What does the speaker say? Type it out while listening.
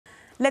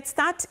Let's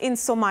start in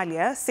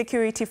Somalia.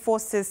 Security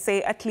forces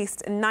say at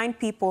least 9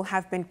 people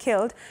have been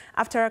killed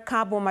after a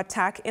car bomb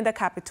attack in the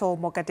capital,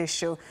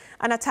 Mogadishu.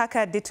 An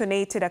attacker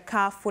detonated a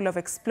car full of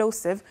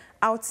explosive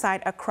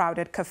outside a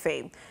crowded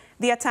cafe.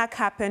 The attack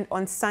happened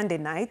on Sunday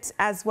night.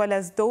 As well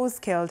as those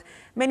killed,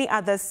 many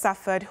others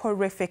suffered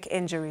horrific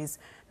injuries.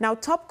 Now,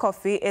 Top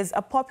Coffee is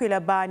a popular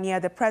bar near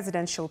the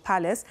presidential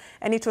palace,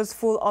 and it was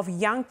full of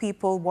young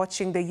people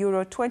watching the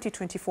Euro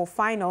 2024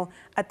 final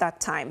at that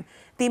time.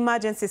 The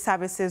emergency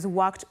services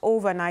worked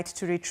overnight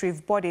to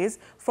retrieve bodies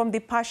from the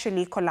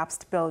partially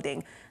collapsed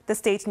building. The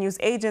state news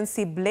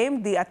agency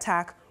blamed the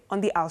attack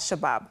on the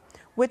Al-Shabab.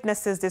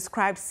 Witnesses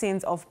described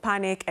scenes of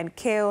panic and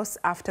chaos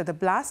after the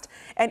blast,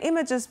 and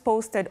images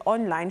posted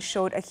online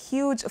showed a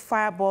huge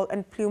fireball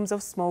and plumes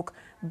of smoke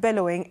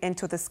billowing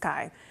into the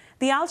sky.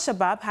 The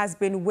Al-Shabab has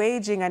been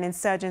waging an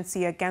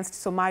insurgency against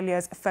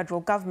Somalia's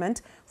federal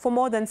government for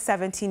more than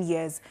 17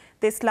 years.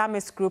 The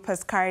Islamist group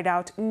has carried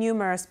out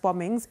numerous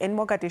bombings in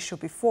Mogadishu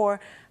before.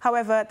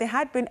 However, there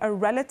had been a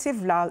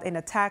relative lull in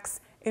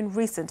attacks in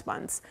recent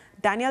months.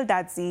 Daniel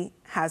Dadzi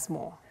has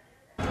more.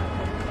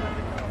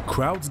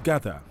 Crowds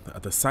gather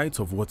at the site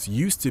of what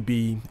used to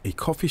be a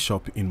coffee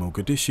shop in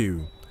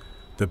Mogadishu.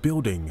 The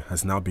building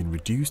has now been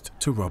reduced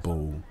to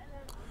rubble.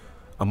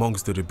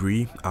 Amongst the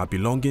debris are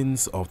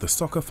belongings of the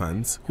soccer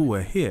fans who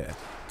were here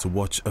to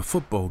watch a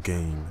football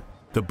game.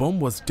 The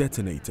bomb was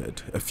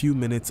detonated a few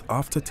minutes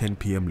after 10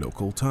 p.m.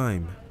 local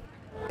time.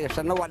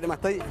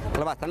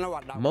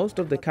 Most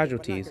of the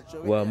casualties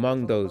were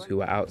among those who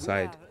were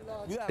outside.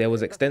 There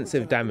was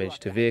extensive damage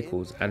to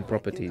vehicles and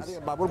properties.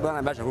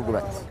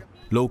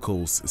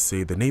 Locals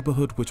say the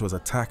neighborhood which was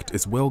attacked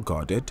is well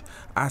guarded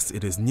as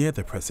it is near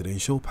the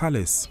presidential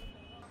palace.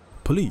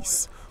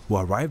 Police, who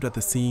arrived at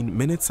the scene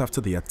minutes after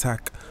the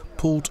attack,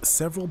 pulled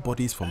several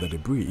bodies from the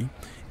debris,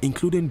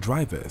 including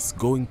drivers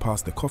going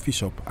past the coffee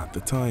shop at the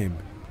time.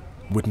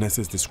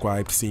 Witnesses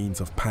described scenes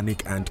of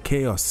panic and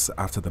chaos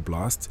after the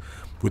blast,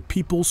 with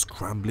people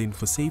scrambling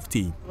for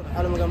safety.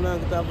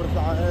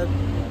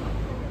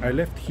 I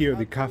left here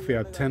the cafe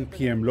at 10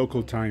 p.m.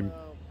 local time.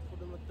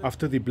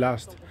 After the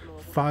blast,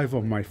 5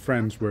 of my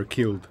friends were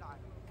killed.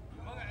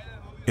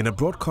 In a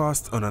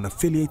broadcast on an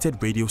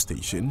affiliated radio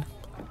station,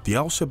 the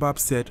Al-Shabab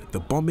said the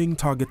bombing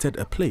targeted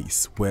a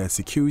place where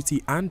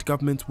security and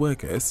government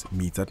workers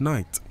meet at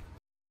night.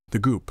 The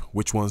group,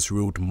 which once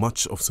ruled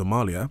much of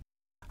Somalia,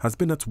 has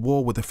been at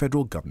war with the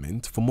federal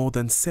government for more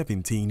than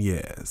 17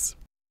 years.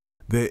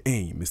 Their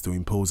aim is to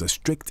impose a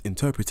strict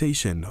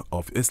interpretation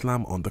of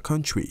Islam on the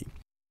country,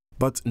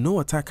 but no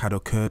attack had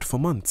occurred for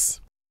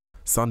months.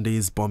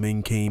 Sunday's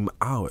bombing came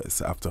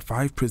hours after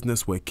 5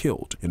 prisoners were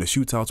killed in a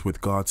shootout with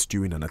guards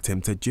during an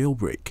attempted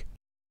jailbreak.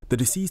 The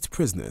deceased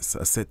prisoners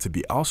are said to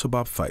be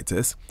Al-Shabab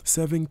fighters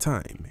serving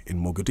time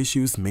in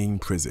Mogadishu's main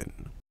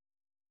prison.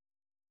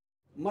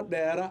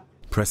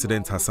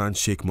 President Hassan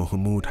Sheikh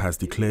Mohamud has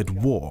declared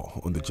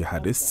war on the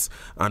jihadists,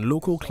 and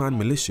local clan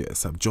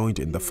militias have joined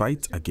in the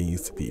fight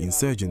against the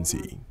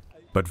insurgency.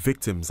 But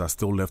victims are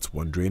still left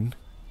wondering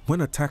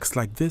when attacks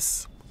like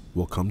this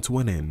will come to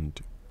an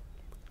end.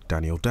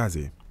 Daniel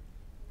Daze,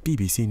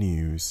 BBC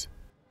News.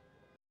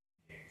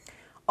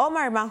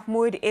 Omar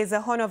Mahmoud is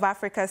a Horn of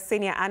Africa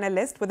senior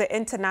analyst with the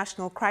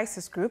International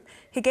Crisis Group.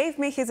 He gave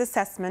me his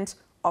assessment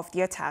of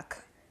the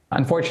attack.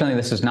 Unfortunately,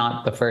 this is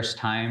not the first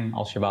time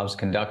Al-Shabaab's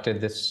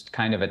conducted this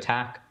kind of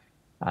attack.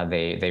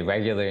 They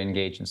regularly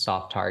engage in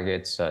soft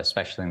targets,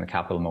 especially in the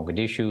capital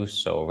Mogadishu,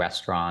 so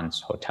restaurants,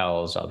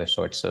 hotels, other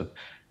sorts of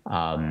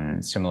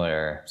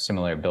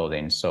similar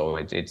buildings. So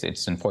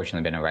it's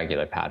unfortunately been a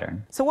regular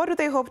pattern. So what do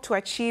they hope to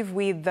achieve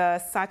with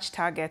such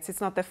targets? It's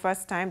not the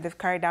first time they've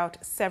carried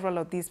out several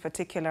of these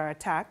particular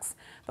attacks,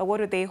 but what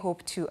do they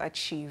hope to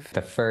achieve?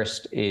 The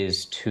first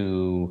is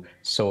to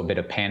sow a bit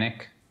of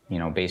panic,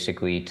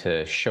 basically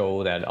to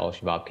show that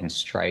Al-Shabaab can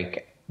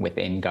strike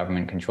within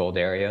government-controlled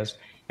areas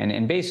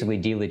and basically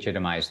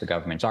delegitimize the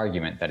government's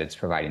argument that it's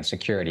providing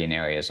security in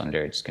areas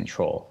under its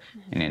control.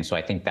 Mm-hmm. And so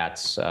I think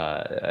that's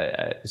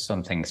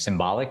something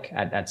symbolic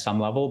at some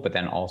level, but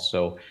then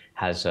also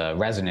has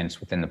resonance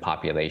within the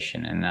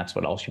population. And that's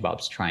what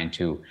Al-Shabaab's trying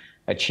to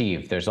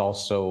achieve. There's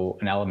also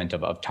an element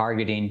of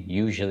targeting.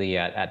 Usually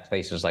at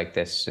places like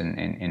this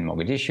in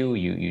Mogadishu,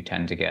 you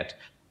tend to get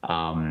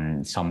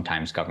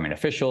sometimes government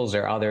officials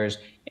or others.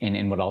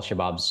 And what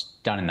Al-Shabaab's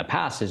done in the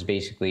past is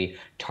basically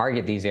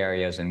target these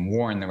areas and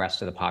warn the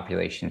rest of the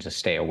population to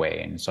stay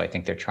away. And so I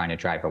think they're trying to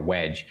drive a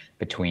wedge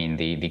between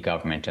the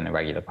government and the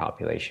regular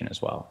population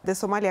as well. The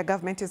Somalia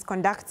government is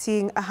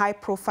conducting a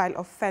high-profile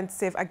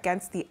offensive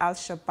against the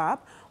Al-Shabaab,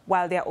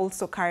 while they're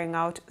also carrying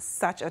out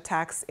such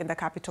attacks in the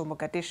capital,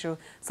 Mogadishu.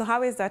 So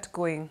how is that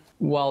going?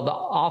 Well, the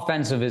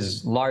offensive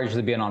has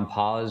largely been on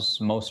pause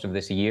most of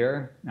this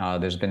year.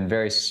 There's been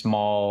very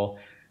small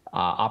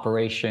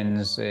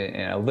operations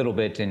a little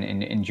bit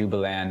in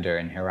Jubaland or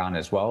in Hiran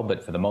as well,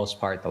 but for the most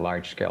part, the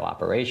large-scale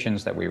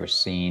operations that we were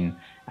seeing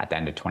at the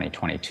end of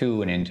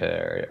 2022 and into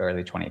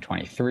early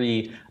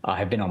 2023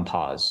 have been on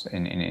pause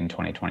in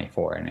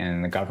 2024.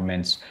 And the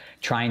government's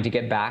trying to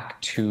get back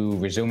to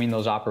resuming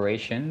those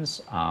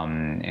operations.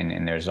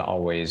 And there's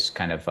always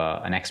kind of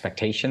an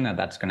expectation that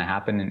that's going to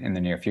happen in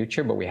the near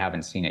future, but we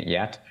haven't seen it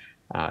yet.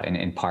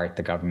 In part,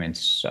 the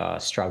government's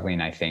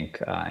struggling, I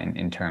think,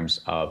 in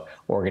terms of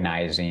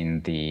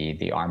organizing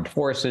the armed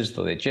forces,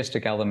 the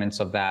logistic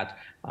elements of that,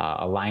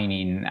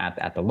 aligning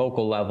at the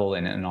local level,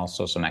 and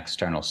also some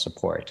external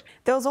support.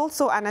 There was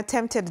also an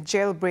attempted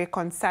jailbreak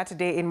on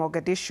Saturday in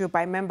Mogadishu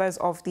by members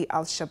of the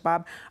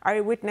Al-Shabab. Are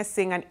you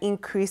witnessing an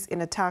increase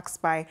in attacks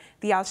by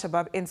the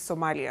Al-Shabab in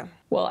Somalia?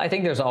 Well, I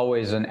think there's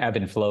always an ebb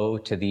and flow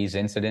to these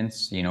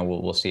incidents. You know,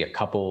 we'll see a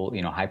couple,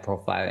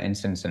 high-profile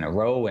incidents in a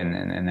row,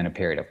 and then a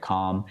period of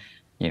calm.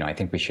 You know, I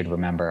think we should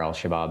remember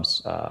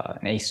Al-Shabaab's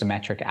an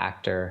asymmetric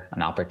actor,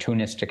 an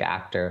opportunistic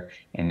actor,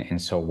 and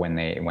so when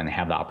they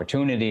have the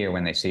opportunity or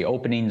when they see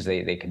openings,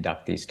 they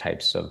conduct these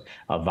types of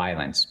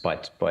violence.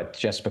 But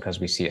just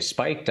because we see a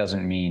spike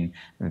doesn't mean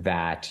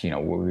that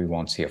we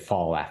won't see a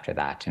fall after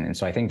that. And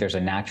so I think there's a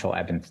natural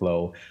ebb and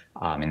flow,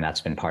 and that's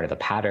been part of the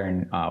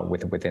pattern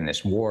within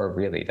this war,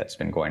 really, that's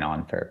been going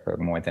on for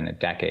more than a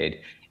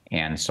decade.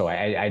 And so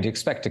I'd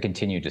expect to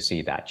continue to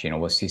see that.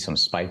 We'll see some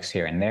spikes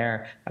here and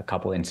there, a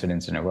couple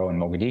incidents in a row in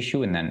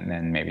Mogadishu, and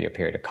then maybe a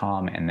period of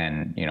calm, and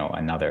then,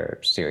 another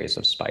series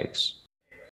of spikes.